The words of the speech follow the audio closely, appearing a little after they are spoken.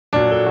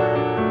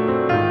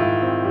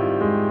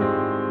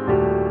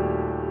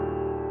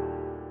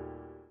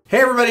Hey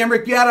everybody, I'm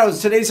Rick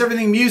Beatos. Today's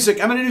Everything Music.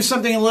 I'm going to do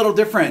something a little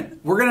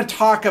different. We're going to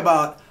talk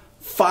about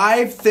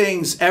 5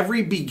 things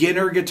every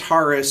beginner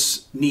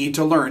guitarist need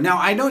to learn. Now,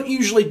 I don't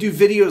usually do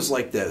videos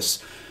like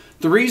this.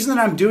 The reason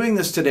that I'm doing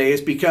this today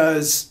is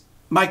because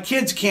my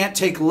kids can't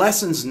take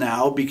lessons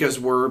now because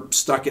we're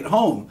stuck at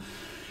home.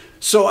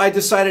 So I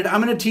decided I'm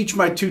going to teach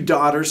my 2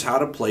 daughters how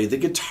to play the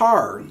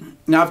guitar.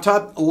 Now, I've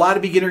taught a lot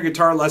of beginner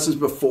guitar lessons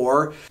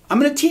before. I'm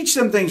going to teach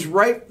them things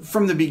right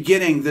from the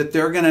beginning that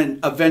they're going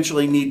to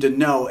eventually need to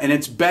know. And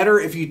it's better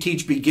if you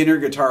teach beginner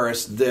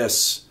guitarists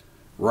this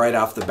right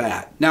off the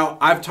bat. Now,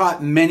 I've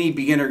taught many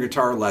beginner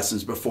guitar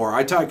lessons before.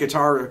 I taught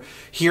guitar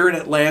here in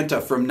Atlanta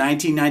from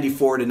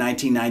 1994 to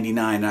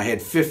 1999. I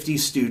had 50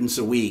 students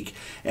a week,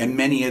 and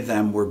many of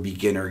them were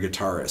beginner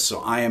guitarists.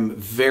 So I am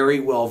very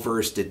well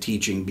versed at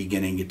teaching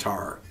beginning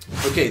guitar.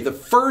 Okay, the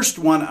first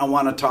one I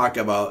want to talk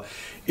about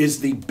is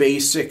the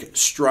basic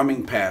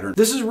strumming pattern.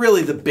 This is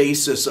really the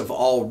basis of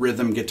all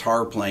rhythm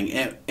guitar playing,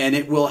 and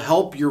it will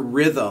help your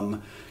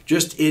rhythm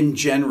just in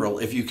general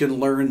if you can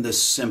learn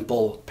this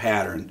simple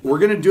pattern. We're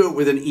going to do it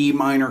with an E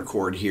minor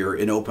chord here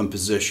in open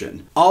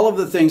position. All of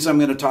the things I'm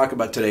going to talk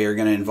about today are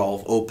going to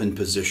involve open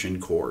position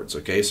chords,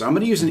 okay? So I'm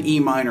going to use an E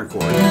minor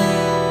chord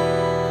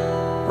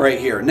right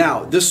here.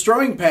 Now, the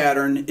strumming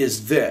pattern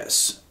is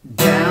this: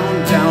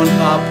 down, down,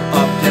 up,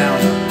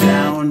 down, up,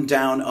 down,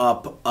 down,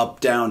 up,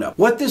 down, up.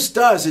 What this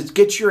does is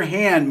get your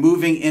hand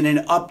moving in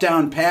an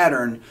up-down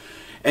pattern,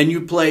 and you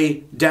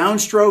play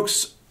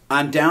downstrokes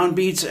on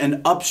downbeats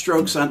and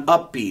upstrokes on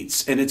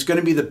upbeats, and it's going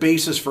to be the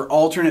basis for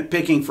alternate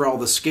picking for all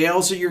the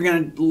scales that you're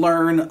going to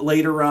learn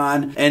later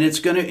on, and it's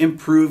going to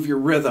improve your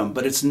rhythm,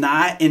 but it's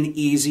not an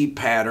easy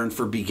pattern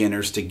for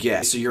beginners to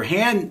get. So your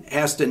hand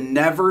has to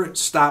never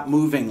stop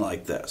moving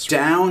like this: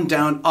 down,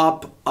 down,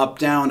 up,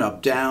 down,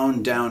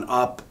 down, down,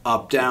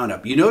 up, down,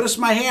 up. You notice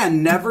my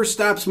hand never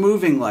stops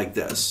moving like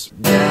this: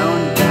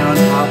 down, down,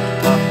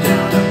 up,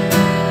 down, up.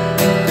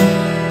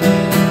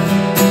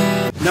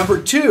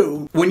 Number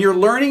 2, when you're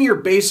learning your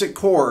basic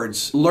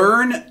chords,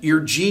 learn your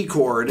G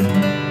chord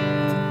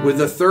with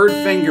the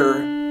 3rd finger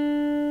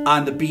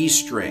on the B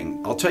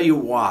string. I'll tell you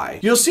why.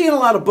 You'll see in a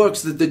lot of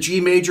books that the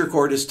G major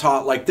chord is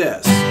taught like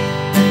this,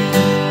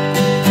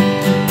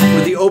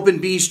 with the open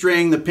B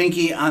string, the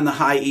pinky on the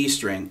high E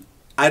string.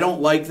 I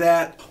don't like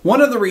that. One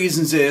of the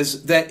reasons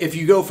is that if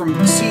you go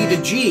from C to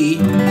G,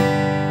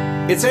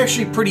 it's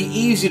actually pretty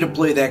easy to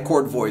play that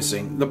chord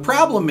voicing. The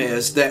problem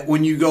is that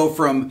when you go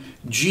from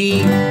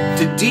G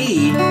to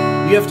D,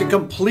 you have to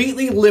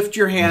completely lift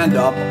your hand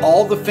up,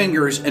 all the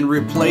fingers, and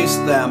replace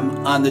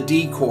them on the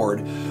D chord,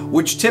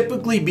 which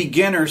typically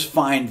beginners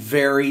find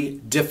very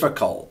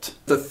difficult.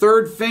 The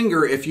 3rd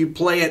finger, if you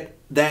play it,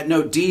 that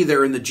note D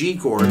there in the G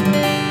chord,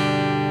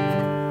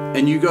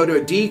 and you go to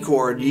a D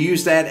chord, you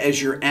use that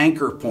as your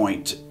anchor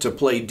point to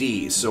play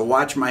D. So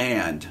watch my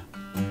hand.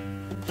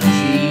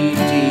 G,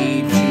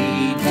 D, G.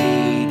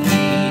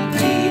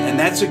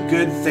 That's a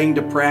good thing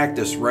to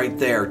practice right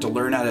there, to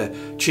learn how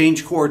to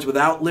change chords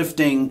without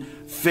lifting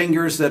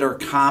fingers that are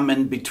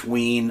common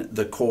between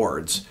the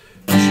chords.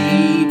 G,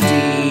 D,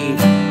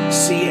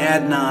 C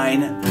add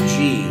 9,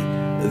 G.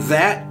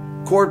 That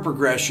chord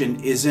progression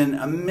is in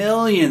a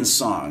million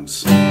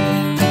songs.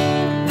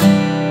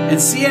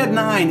 And C add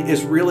 9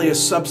 is really a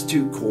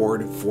substitute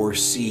chord for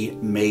C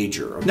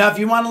major. Now, if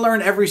you want to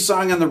learn every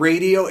song on the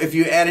radio, if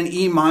you add an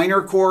E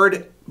minor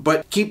chord,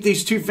 but keep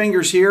these 2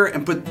 fingers here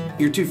and put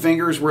your 2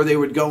 fingers where they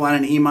would go on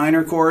an E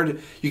minor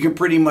chord, you can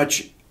pretty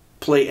much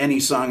play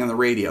any song on the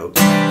radio.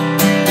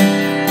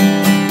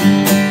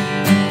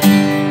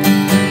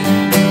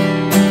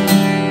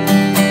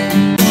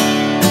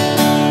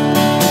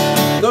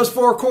 Those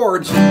 4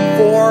 chords, 4,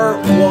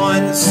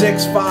 1,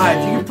 6,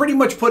 5, you can pretty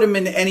much put them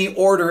in any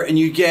order and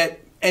you get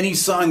any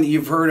song that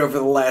you've heard over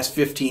the last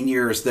 15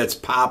 years that's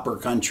pop or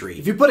country.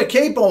 If you put a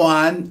capo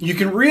on, you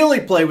can really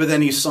play with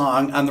any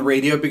song on the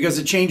radio because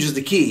it changes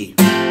the key.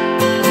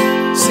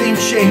 Same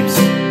shapes.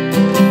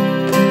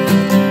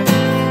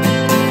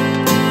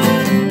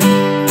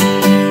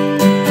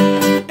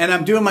 And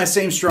I'm doing my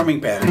same strumming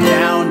pattern.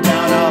 Down,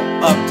 down,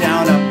 up,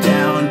 down,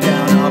 down,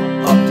 down, up,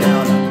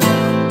 down,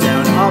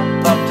 down, up, down,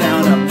 up, down,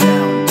 down, up.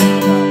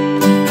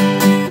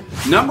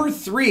 Number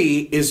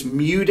 3 is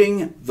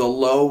muting the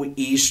low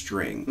E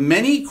string.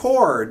 Many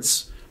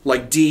chords,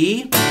 like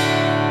D,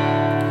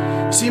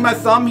 see my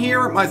thumb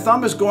here? My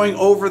thumb is going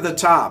over the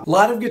top. A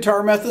lot of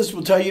guitar methods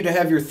will tell you to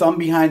have your thumb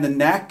behind the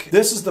neck.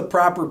 This is the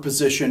proper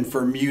position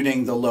for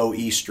muting the low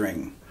E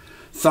string.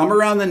 Thumb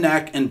around the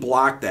neck and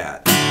block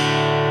that.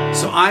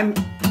 So I'm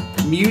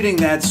muting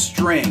that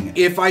string.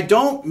 If I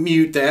don't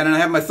mute that and I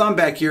have my thumb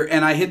back here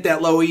and I hit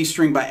that low E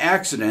string by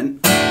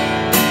accident,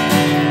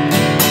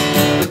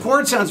 the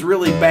chord sounds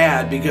really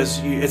bad because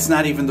it's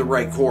not even the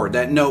right chord.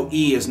 That note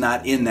E is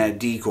not in that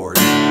D chord.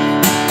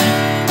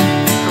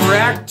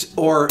 Correct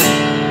or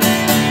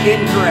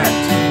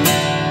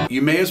incorrect?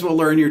 You may as well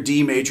learn your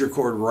D major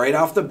chord right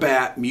off the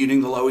bat, muting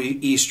the low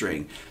E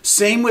string.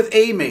 Same with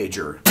A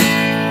major.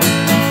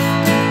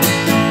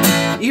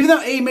 Even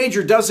though A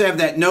major does have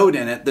that note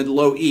in it, the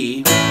low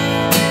E,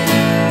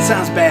 it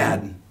sounds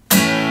bad.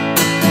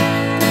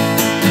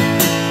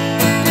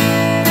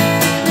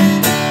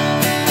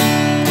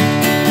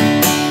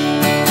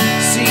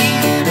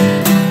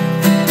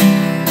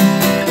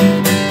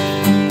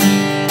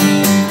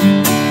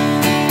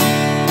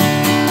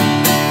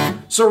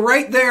 So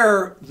right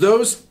there,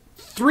 those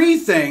 3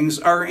 things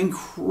are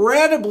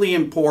incredibly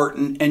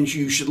important and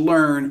you should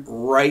learn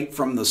right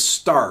from the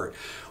start.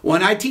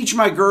 When I teach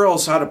my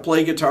girls how to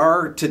play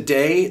guitar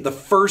today, the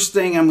first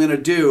thing I'm going to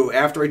do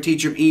after I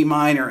teach them E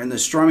minor and the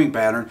strumming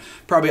pattern,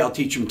 probably I'll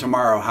teach them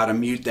tomorrow how to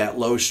mute that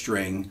low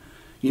string.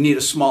 You need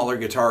a smaller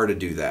guitar to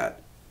do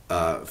that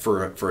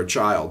for a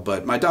child,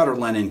 but my daughter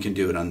Lennon can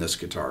do it on this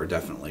guitar,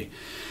 definitely.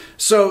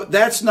 So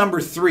that's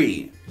number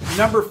 3.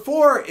 Number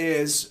 4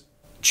 is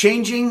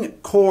changing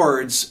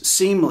chords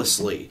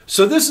seamlessly.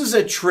 So this is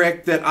a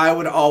trick that I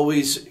would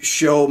always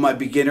show my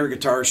beginner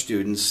guitar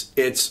students.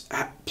 It's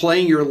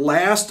playing your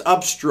last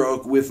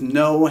upstroke with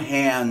no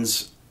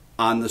hands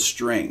on the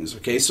strings.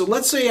 Okay, so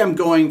let's say I'm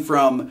going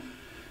from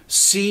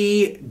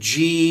C,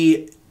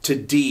 G to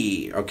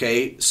D.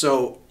 Okay,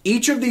 so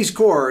each of these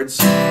chords,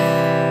 now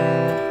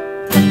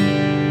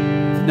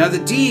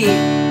the D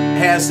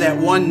has that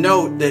one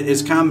note that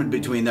is common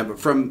between them, but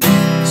from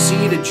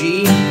C to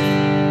G,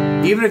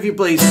 even if you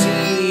play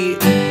C,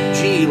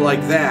 G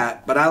like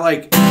that, but I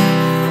like,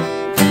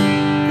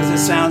 because it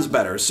sounds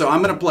better. So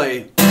I'm going to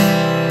play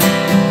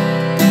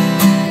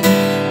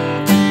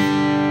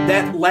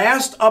that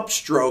last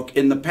upstroke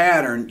in the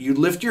pattern. You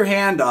lift your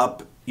hand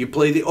up, you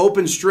play the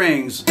open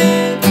strings,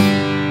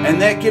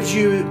 and that gives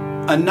you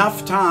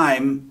enough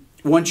time,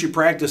 once you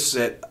practice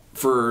it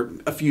for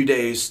a few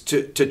days,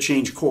 to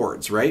change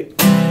chords, right?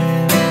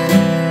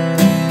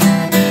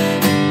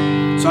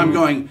 So I'm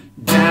going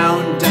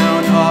down,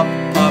 down, up,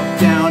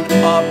 down,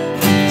 up,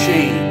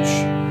 change.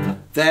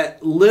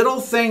 That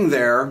little thing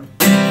there,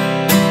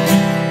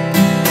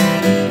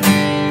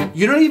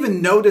 you don't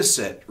even notice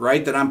it,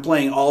 right? That I'm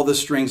playing all the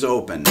strings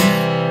open.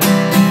 I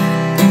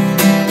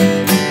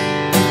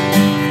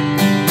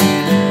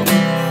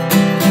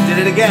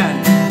did it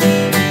again.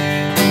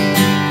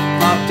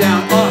 Up,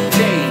 down, up,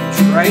 change,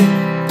 right?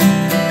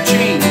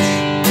 Change.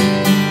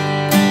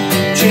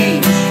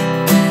 Change.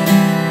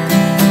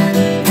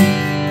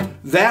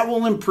 That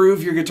will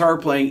improve your guitar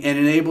playing and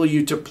enable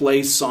you to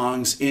play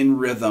songs in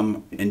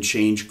rhythm and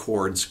change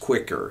chords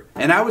quicker.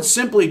 And I would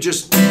simply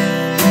just,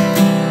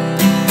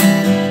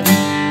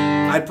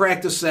 I'd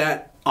practice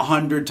that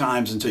 100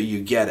 times until you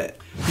get it.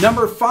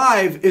 Number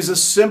 5 is a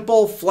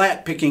simple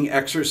flat picking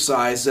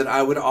exercise that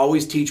I would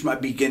always teach my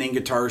beginning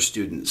guitar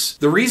students.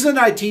 The reason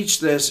I teach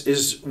this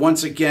is,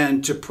 once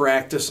again, to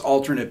practice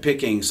alternate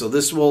picking. So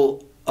this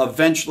will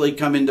eventually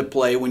come into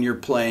play when you're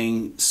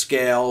playing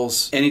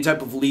scales, any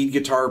type of lead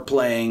guitar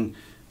playing.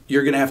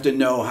 You're going to have to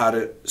know how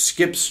to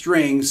skip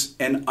strings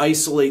and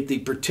isolate the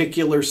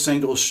particular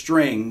single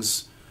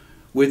strings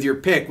with your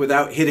pick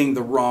without hitting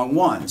the wrong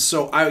ones.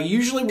 So I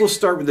usually will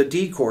start with a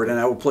D chord and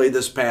I will play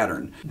this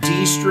pattern.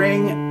 D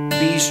string,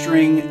 B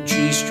string,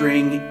 G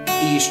string,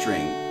 E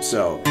string.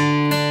 So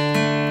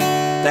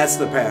that's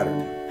the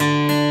pattern.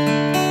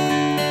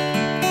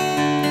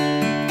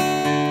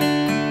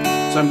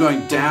 So I'm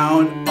going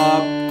down,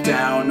 up,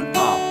 down,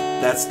 up.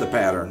 That's the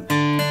pattern.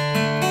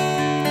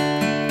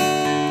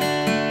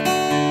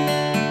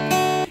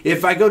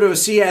 If I go to a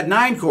C add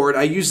 9 chord,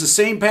 I use the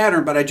same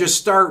pattern, but I just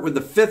start with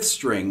the 5th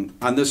string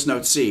on this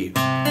note C.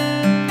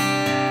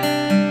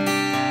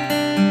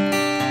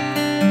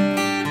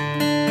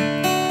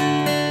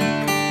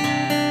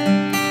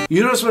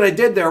 You notice what I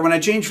did there when I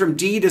changed from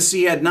D to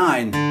C add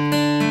 9.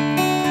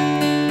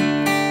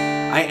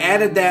 I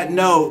added that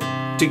note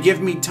to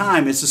give me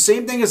time. It's the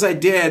same thing as I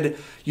did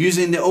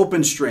using the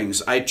open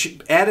strings. I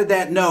added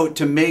that note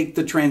to make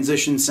the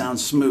transition sound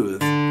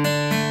smooth.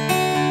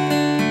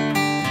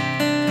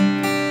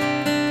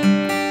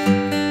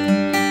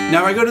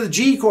 Now I go to the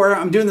G chord,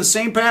 I'm doing the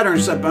same pattern,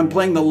 except I'm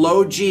playing the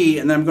low G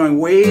and then I'm going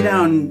way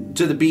down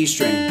to the B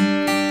string.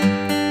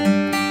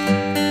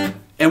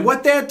 And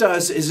what that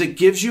does is it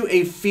gives you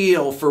a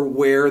feel for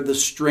where the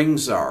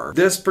strings are.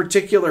 This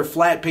particular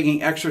flat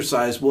picking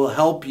exercise will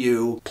help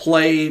you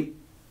play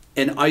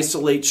and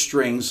isolate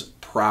strings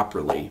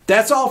properly.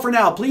 That's all for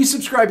now. Please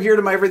subscribe here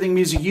to my Everything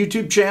Music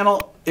YouTube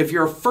channel. If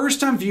you're a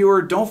first-time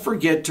viewer, don't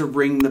forget to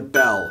ring the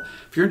bell.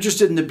 If you're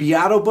interested in the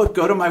Beato book,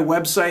 go to my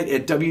website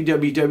at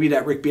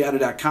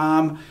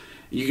www.rickbeato.com.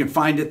 You can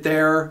find it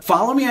there.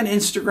 Follow me on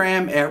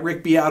Instagram at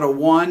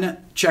rickbeato1.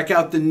 Check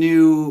out the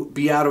new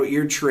Beato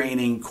ear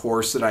training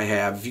course that I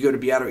have. If you go to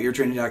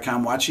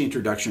beatoeartraining.com, watch the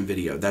introduction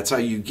video. That's how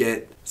you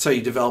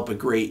develop a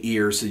great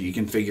ear so that you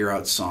can figure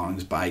out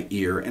songs by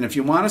ear. And if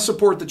you want to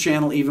support the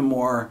channel even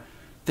more,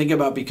 think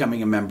about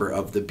becoming a member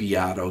of the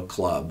Beato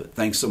Club.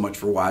 Thanks so much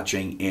for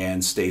watching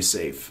and stay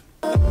safe.